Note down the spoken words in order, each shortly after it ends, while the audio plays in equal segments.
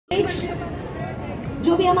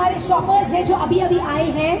जो भी हमारे शॉपर्स हैं जो अभी अभी आए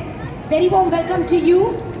हैं, very warm welcome to you.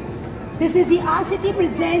 This is the RCT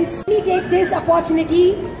presents. We take this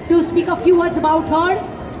opportunity to speak a few words about her.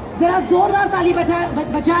 जरा जोरदार ताली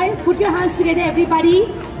बजाएं. Put your hands together, everybody,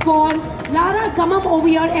 for Lara Gamam over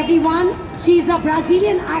here, everyone. She is a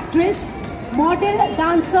Brazilian actress, model,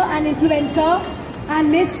 dancer, and influencer,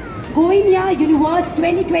 and Miss Goiânia Universe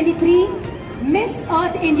 2023, Miss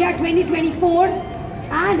Earth India 2024,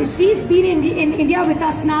 and she's been in India with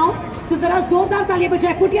us now. So zara zordar taali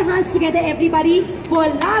bajaye. Put your hands together, everybody, for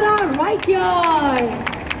Lara right here.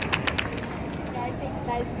 Guys, thank you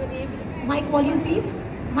guys. Good evening. Mic volume, please.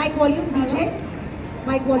 Mic volume, DJ.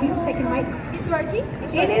 Mic volume, second mic. It's working?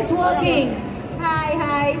 It is working.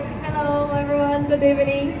 Hi. Hello, everyone. Good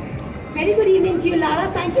evening. Very good evening to you,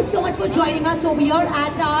 Lara. Thank you so much for joining us over here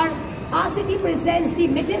at our RCT presents the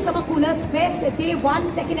Midday Summer Coolers Fest Day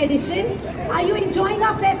 1 2nd edition. Are you enjoying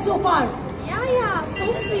our fest so far? Yeah.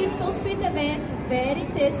 So sweet event. Very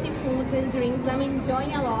tasty foods and drinks. I'm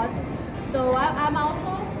enjoying a lot. So I'm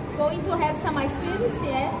also going to have some ice creams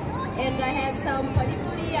yet. And I have some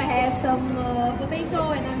puri, I have some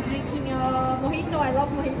potato, and I'm drinking mojito. I love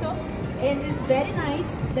mojito. And it's very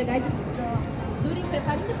nice. The guys during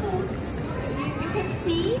preparing the food, you can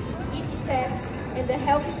see each steps and the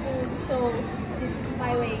healthy food. So this is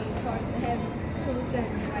my way for to have foods and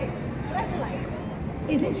like what I like.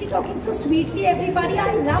 Isn't she talking so sweetly, everybody?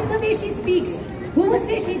 I love the way she speaks. Who would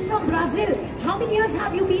say she's from Brazil? How many years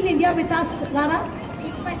have you been in India with us, Lara?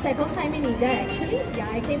 It's my second time in India actually. Yeah,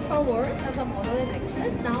 I came for work as a model and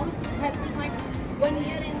actress. Now it's happening like 1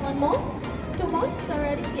 year and 1 month, 2 months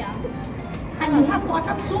already. Yeah. And you have caught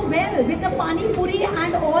up so well with the pani puri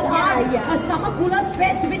and all our Summer Coolers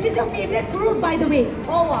Fest. Which is your favorite fruit, by the way?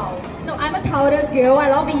 Oh wow! No, I'm a Taurus girl. I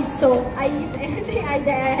love it, so I eat anything. I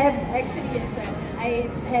have actually yes, sir. I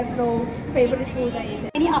have no favorite food. I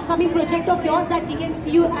eat. Any upcoming project of yours that we can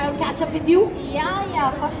see you catch up with you?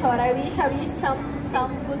 Yeah, for sure. I wish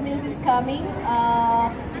some good news is coming.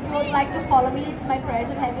 If you would like to follow me, it's my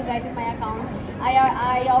pleasure to have you guys in my account.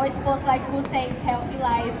 I always post like good things, healthy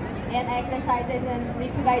life, and exercises. And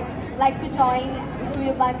if you guys like to join, it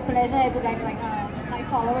will be my pleasure to have you guys like my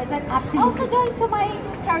followers. And absolutely also join to my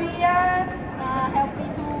career, help me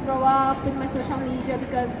to grow up in my social media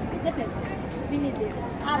because it depends. We need this.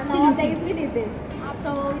 Absolutely. Nowadays we need this.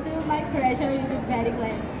 So it will be my pleasure. You'll be very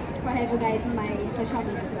glad for have you guys in my social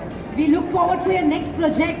media. We look forward to your next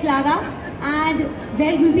project, Lara, and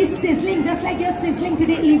where you'll be sizzling just like you're sizzling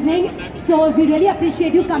today evening. So we really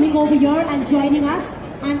appreciate you coming over here and joining us,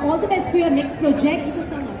 and all the best for your next projects.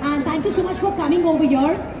 And thank you so much for coming over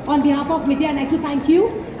here. On behalf of Midday, I'd like to thank you.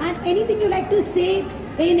 And anything you'd like to say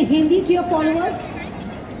in Hindi to your followers?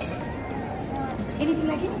 Anything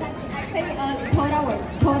like it? Thora words.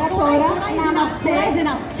 Thora, namaste. Is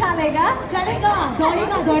enough. Chalega.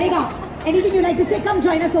 Dodega. Anything you'd like to say? Come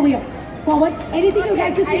join us over here. Forward. Anything you'd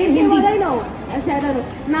like to say in Hindi? What I know.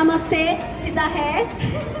 Namaste. Sida hai.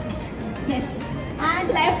 Yes. And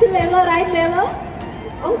left lelo, right lelo.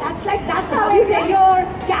 Oh, that's how you tell your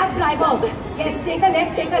cab driver. Yes, take a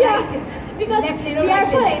left, take a right. Because left, we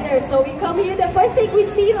are foreigners, so we come here. The first thing we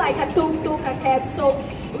see like a tuk-tuk, a cab. So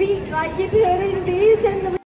we like keep hearing this and